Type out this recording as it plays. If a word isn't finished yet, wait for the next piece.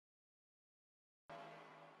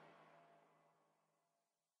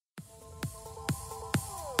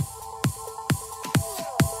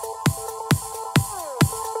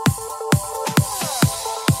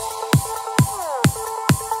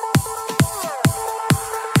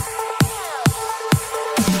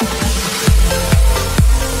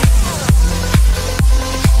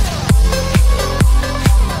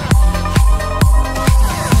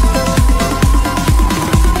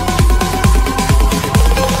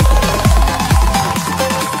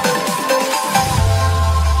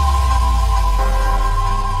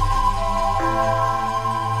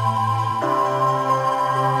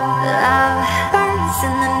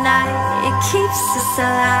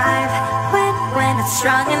it's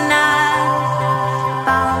strong enough.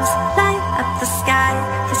 Bombs light up the sky.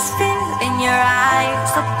 There's fear in your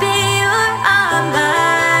eyes. I'll be your armor.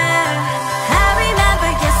 I remember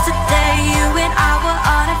yesterday, you and I were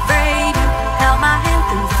unafraid. You held my hand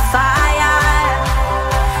through the fire.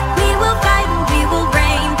 We will fight and we will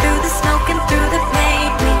reign through the smoke and through the pain.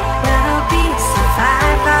 We will be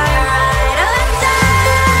survivors.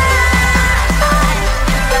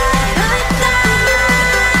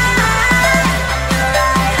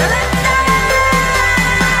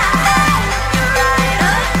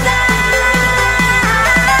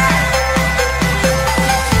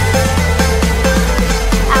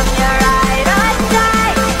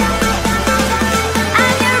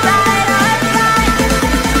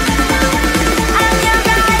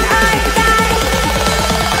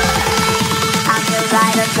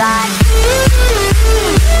 Ride or die.